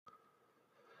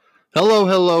Hello,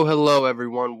 hello, hello,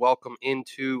 everyone. Welcome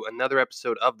into another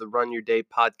episode of the Run Your Day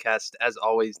podcast. As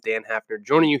always, Dan Hafner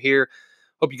joining you here.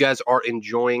 Hope you guys are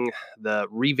enjoying the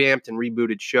revamped and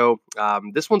rebooted show.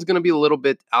 This one's going to be a little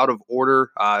bit out of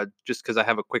order just because I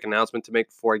have a quick announcement to make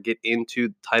before I get into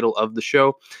the title of the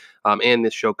show and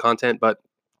this show content. But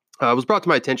it was brought to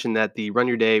my attention that the Run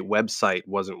Your Day website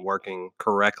wasn't working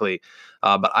correctly,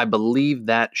 but I believe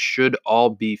that should all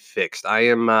be fixed.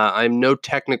 I'm no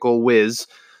technical whiz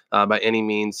by any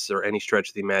means or any stretch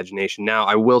of the imagination. Now,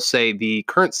 I will say the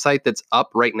current site that's up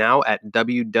right now at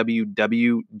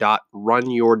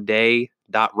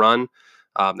www.runyourday.run.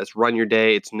 That's Run Your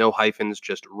Day. It's no hyphens,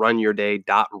 just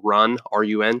runyourday.run,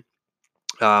 R-U-N.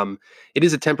 It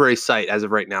is a temporary site as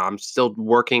of right now. I'm still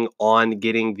working on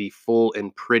getting the full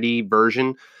and pretty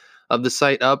version of the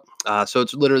site up. So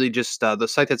it's literally just the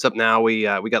site that's up now. We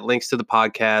got links to the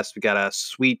podcast. We got a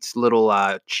sweet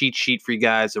little cheat sheet for you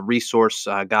guys, a resource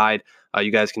guide.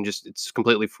 You guys can it's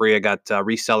completely free. I got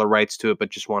reseller rights to it, but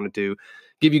just wanted to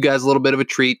give you guys a little bit of a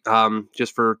treat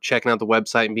just for checking out the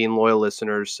website and being loyal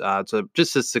listeners.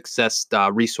 Just a success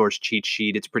resource cheat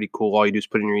sheet. It's pretty cool. All you do is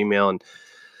put in your email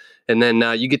and then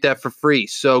you get that for free.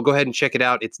 So go ahead and check it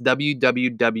out. It's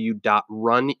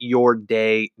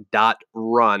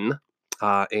www.runyourday.run.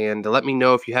 And let me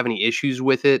know if you have any issues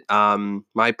with it.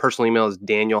 My personal email is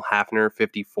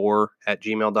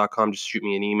danielhafner54@gmail.com. Just shoot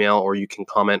me an email, or you can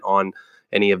comment on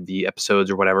any of the episodes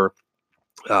or whatever.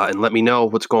 And let me know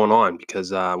what's going on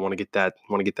because I want to get that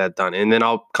done. And then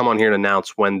I'll come on here and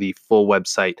announce when the full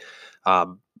website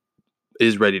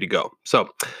is ready to go. So,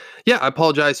 yeah, I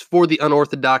apologize for the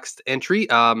unorthodox entry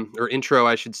or intro,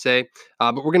 I should say.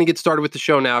 But we're going to get started with the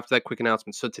show now after that quick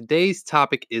announcement. So today's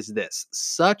topic is this: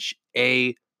 such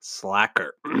a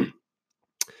slacker.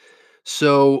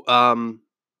 So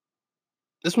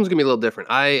this one's gonna be a little different.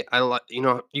 I like,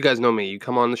 you guys know me. You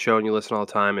come on the show and you listen all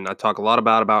the time, and I talk a lot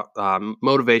about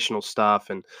motivational stuff,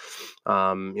 and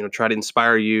try to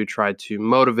inspire you, try to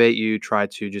motivate you, try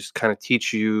to just kind of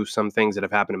teach you some things that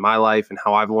have happened in my life and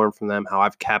how I've learned from them, how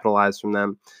I've capitalized from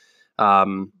them.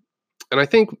 Um, and I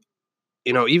think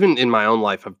even in my own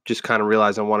life, I've just kind of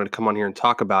realized I wanted to come on here and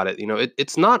talk about it.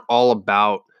 It's not all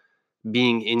about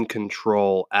being in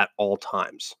control at all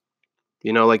times.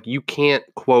 Like you can't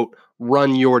quote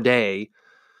run your day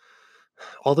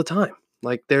all the time.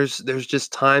 Like there's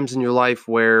just times in your life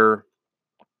where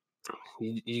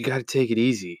you got to take it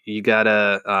easy. You got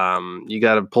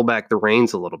to pull back the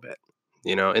reins a little bit.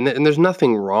 And there's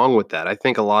nothing wrong with that. I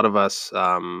think a lot of us,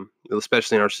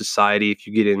 especially in our society, if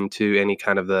you get into any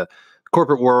kind of the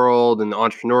corporate world and the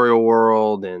entrepreneurial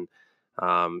world and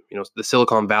the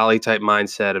Silicon Valley type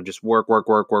mindset of just work, work,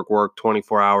 work, work, work,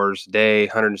 24 hours a day,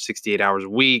 168 hours a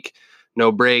week,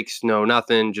 no breaks, no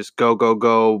nothing, just go, go,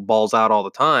 go, balls out all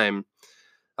the time.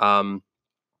 Um,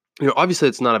 Obviously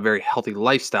it's not a very healthy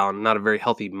lifestyle and not a very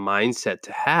healthy mindset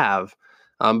to have.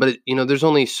 There's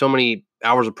only so many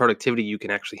hours of productivity you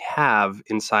can actually have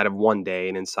inside of one day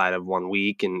and inside of one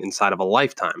week and inside of a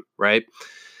lifetime, right?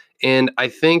 And I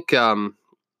think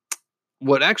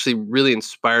what actually really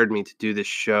inspired me to do this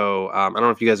show, I don't know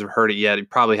if you guys have heard it yet. You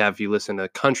probably have if you listen to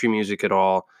country music at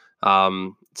all.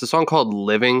 It's a song called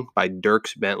Living by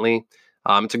Dierks Bentley.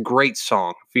 It's a great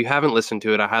song. If you haven't listened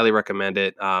to it, I highly recommend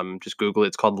it. Just Google it.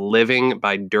 It's called Living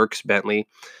by Dierks Bentley.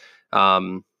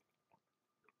 Um,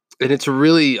 and it's a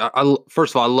really,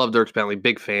 first of all, I love Dierks Bentley,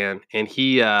 big fan. And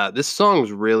this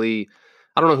song's really,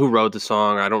 I don't know who wrote the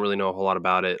song. I don't really know a whole lot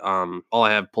about it. All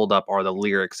I have pulled up are the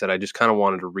lyrics that I just kind of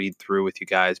wanted to read through with you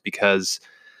guys because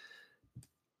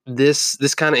this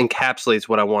kind of encapsulates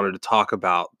what I wanted to talk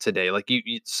about today. Like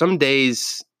some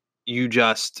days you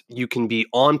can be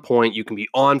on point, you can be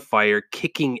on fire,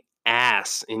 kicking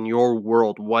ass in your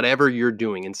world, whatever you're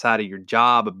doing inside of your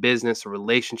job, a business, a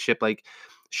relationship, like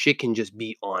shit can just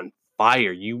be on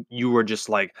fire. You were just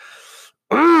like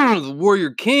the warrior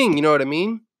king, you know what I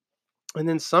mean? And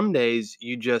then some days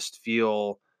you just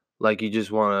feel like you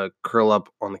just want to curl up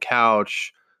on the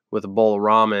couch with a bowl of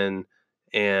ramen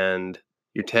and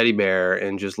your teddy bear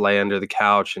and just lay under the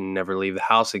couch and never leave the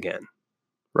house again,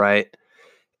 right?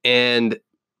 And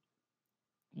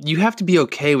you have to be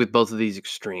okay with both of these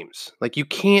extremes. Like you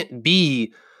can't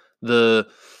be the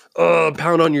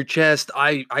pound on your chest,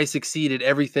 I succeed at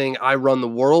everything, I run the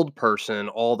world person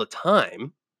all the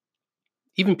time.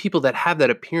 Even people that have that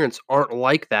appearance aren't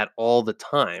like that all the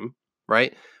time,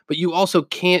 right? But you also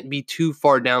can't be too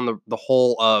far down the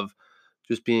hole of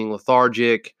just being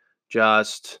lethargic,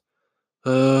 just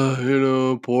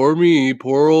poor me,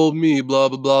 poor old me, blah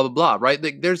blah blah blah blah, right?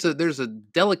 Like there's a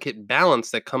delicate balance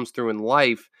that comes through in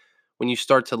life when you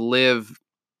start to live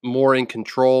more in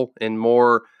control and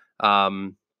more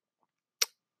um,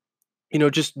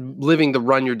 just living the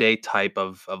run your day type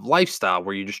of lifestyle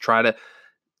where you just try to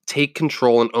take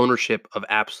control and ownership of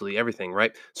absolutely everything,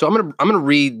 right? So I'm gonna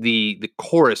read the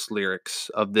chorus lyrics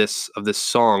of this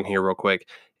song here real quick,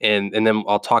 and then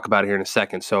I'll talk about it here in a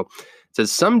second. So it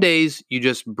says, "Some days you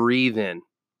just breathe in,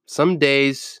 some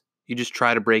days you just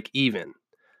try to break even.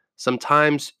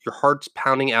 Sometimes your heart's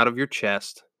pounding out of your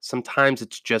chest, sometimes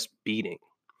it's just beating.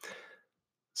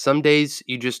 Some days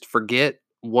you just forget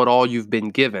what all you've been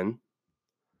given.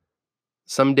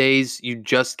 Some days you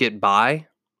just get by,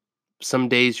 some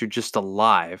days you're just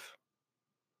alive,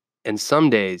 and some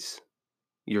days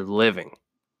you're living."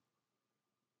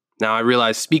 Now I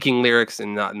realize speaking lyrics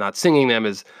and not singing them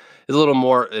is a little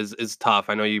more is tough.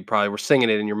 I know you probably were singing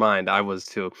it in your mind. I was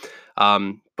too.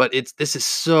 But this is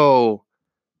so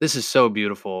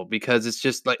beautiful because it's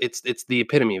just like it's the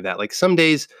epitome of that. Like some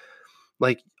days,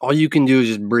 like all you can do is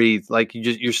just breathe. Like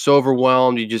you're so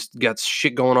overwhelmed. You just got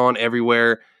shit going on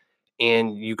everywhere,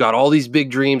 and you got all these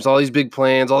big dreams, all these big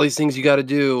plans, all these things you got to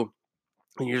do,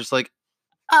 and you're just like,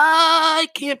 I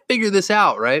can't figure this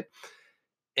out, right?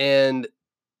 And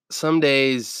some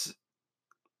days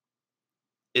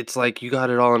it's like you got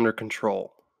it all under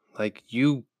control. Like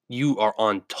you are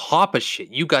on top of shit.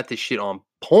 You got this shit on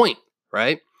point,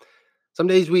 right? Some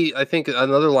days I think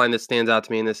another line that stands out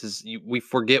to me in this is we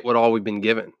forget what all we've been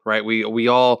given, right? We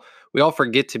all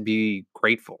forget to be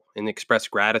grateful and express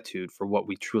gratitude for what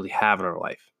we truly have in our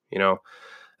life.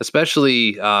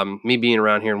 Especially me being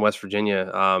around here in West Virginia.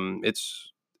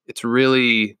 It's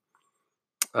really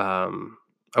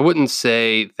I wouldn't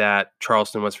say that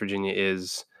Charleston, West Virginia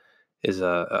is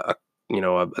a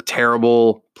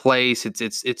terrible place.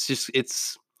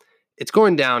 It's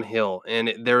going downhill, and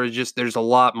there's a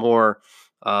lot more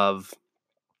of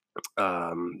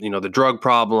the drug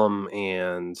problem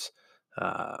and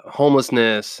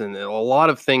homelessness and a lot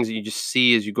of things that you just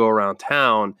see as you go around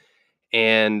town.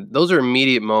 And those are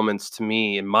immediate moments to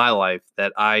me in my life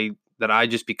that I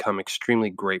just become extremely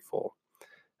grateful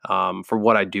for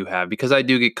what I do have, because I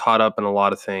do get caught up in a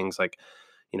lot of things like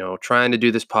trying to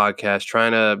do this podcast,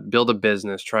 trying to build a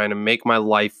business, trying to make my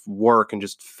life work and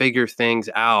just figure things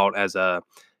out as a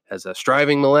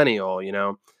striving millennial.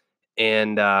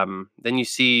 And then you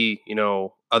see,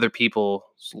 other people's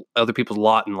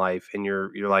lot in life, and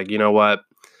you're like, you know what?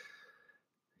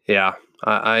 Yeah,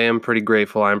 I am pretty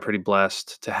grateful. I'm pretty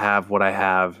blessed to have what I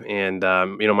have, and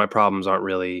my problems aren't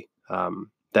really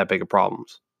that big of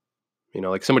problems.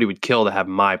 Like somebody would kill to have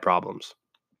my problems.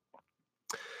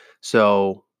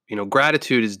 So,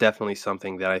 gratitude is definitely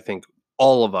something that I think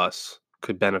all of us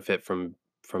could benefit from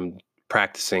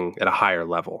practicing at a higher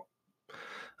level.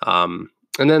 Um,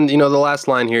 and then, the last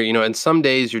line here, and some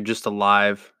days you're just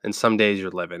alive and some days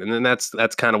you're living. And then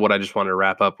that's kind of what I just wanted to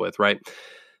wrap up with, right?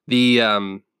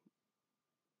 The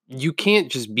You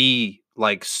can't just be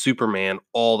like Superman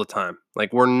all the time.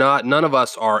 Like none of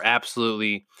us are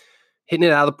absolutely hitting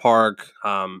it out of the park.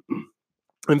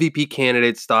 MVP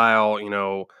candidate style,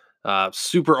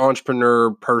 super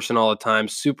entrepreneur person all the time,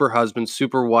 super husband,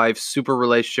 super wife, super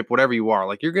relationship, whatever you are.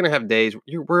 Like you're gonna have days.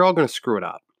 We're all gonna screw it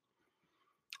up.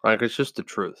 Like it's just the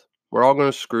truth. We're all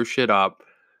gonna screw shit up.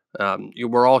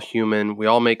 We're all human. We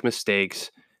all make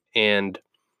mistakes, and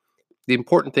the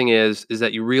important thing is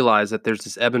that you realize that there's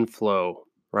this ebb and flow,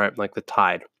 right? Like the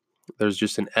tide. There's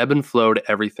just an ebb and flow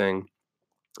to everything,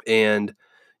 and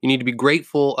you need to be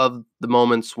grateful of the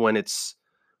moments when it's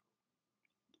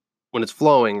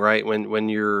flowing, right?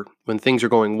 When things are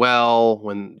going well,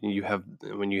 when you have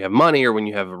money, or when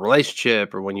you have a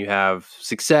relationship, or when you have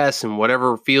success in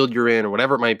whatever field you're in, or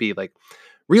whatever it might be. Like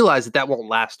realize that won't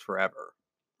last forever,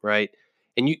 right?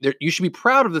 And you should be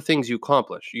proud of the things you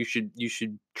accomplish. You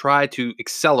should try to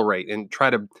accelerate and try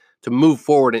to move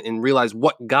forward, and realize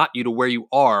what got you to where you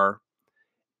are,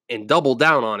 and double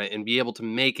down on it and be able to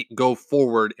make it go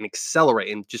forward and accelerate,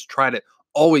 and just try to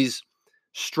always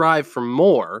strive for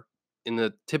more in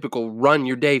the typical run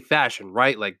your day fashion,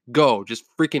 right? Like go, just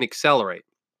freaking accelerate.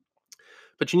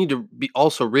 But you need to be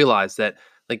also realize that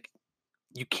like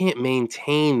you can't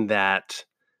maintain that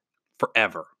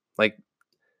forever. Like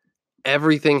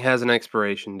everything has an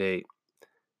expiration date.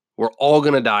 We're all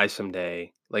going to die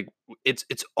someday. Like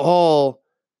it's all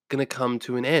going to come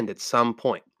to an end at some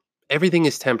point. Everything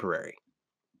is temporary.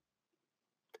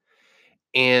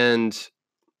 And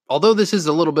although this is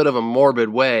a little bit of a morbid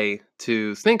way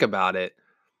to think about it,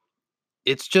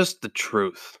 it's just the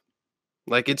truth.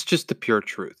 Like it's just the pure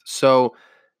truth. So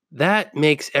that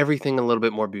makes everything a little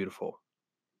bit more beautiful,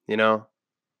 you know?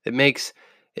 It makes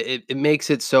It makes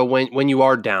it so when you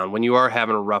are down, when you are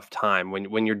having a rough time,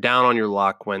 when you're down on your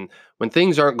luck, when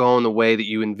things aren't going the way that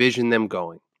you envision them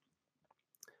going,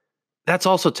 that's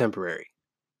also temporary.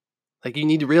 Like, you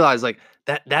need to realize, like,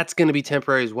 that's gonna be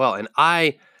temporary as well, and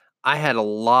I had a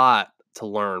lot to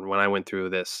learn when I went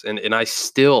through this, and I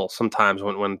still sometimes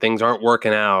when things aren't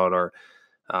working out, or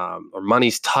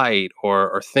money's tight,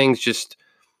 or things just,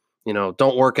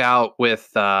 don't work out with,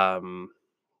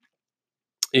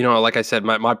 like I said,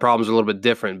 my problems are a little bit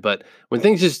different, but when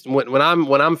things just when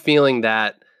I'm feeling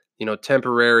that,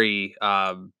 temporary,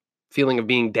 feeling of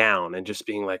being down and just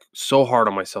being, like, so hard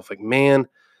on myself, like, "Man,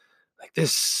 like,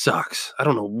 this sucks. I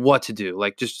don't know what to do."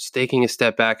 Like, just taking a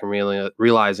step back and really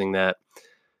realizing that,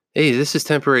 hey, this is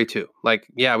temporary too. Like,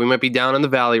 yeah, we might be down in the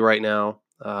valley right now,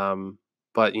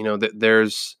 but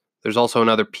there's also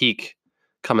another peak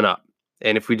coming up,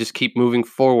 and if we just keep moving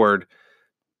forward,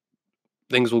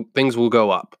 things will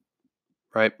go up,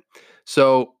 right?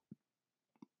 So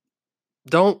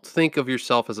don't think of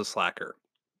yourself as a slacker.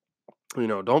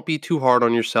 Don't be too hard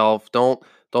on yourself. Don't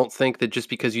think that just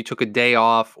because you took a day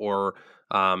off, or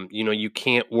you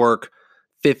can't work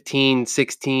 15,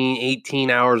 16, 18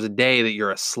 hours a day, that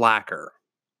you're a slacker.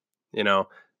 you know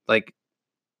like,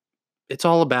 it's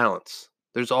all a balance.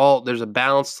 There's a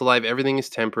balance to life. Everything is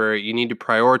temporary. You need to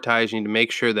prioritize. You need to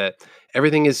make sure that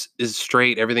everything is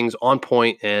straight, everything's on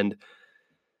point, and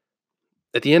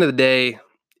at the end of the day,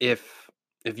 if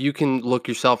you can look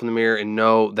yourself in the mirror and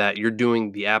know that you're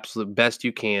doing the absolute best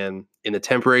you can in a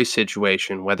temporary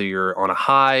situation, whether you're on a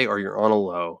high or you're on a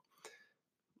low,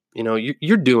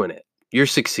 you're doing it. You're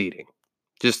succeeding.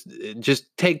 Just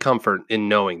take comfort in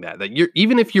knowing that you're,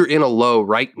 even if you're in a low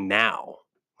right now,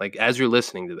 like, as you're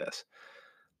listening to this,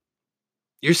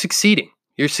 you're succeeding.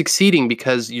 You're succeeding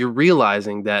because you're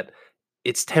realizing that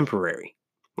it's temporary.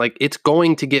 Like, it's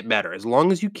going to get better as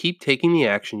long as you keep taking the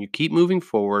action, you keep moving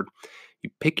forward,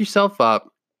 you pick yourself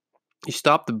up, you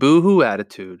stop the boohoo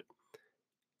attitude.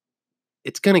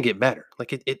 It's gonna get better.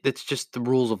 Like, it's just the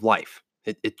rules of life.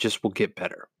 It just will get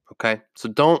better. Okay, so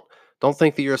don't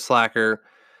think that you're a slacker.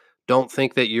 Don't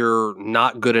think that you're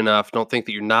not good enough. Don't think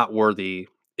that you're not worthy.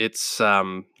 It's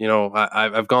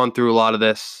I've gone through a lot of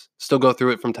this. Still go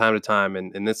through it from time to time,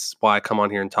 and this is why I come on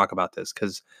here and talk about this,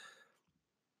 because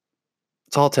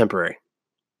it's all temporary.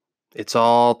 It's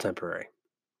all temporary.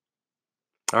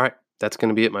 All right. That's going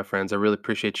to be it, my friends. I really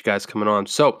appreciate you guys coming on.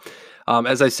 So,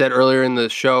 as I said earlier in the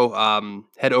show,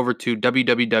 head over to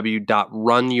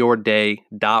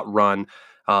www.runyourday.run.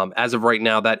 As of right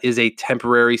now, that is a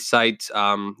temporary site.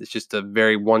 It's just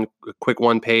a quick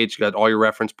one page. You got all your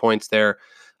reference points there.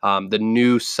 The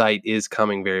new site is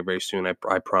coming very, very soon. I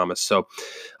promise. So,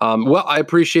 well, I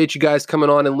appreciate you guys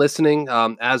coming on and listening.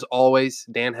 As always,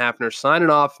 Dan Hafner signing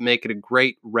off. Make it a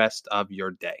great rest of your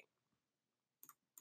day.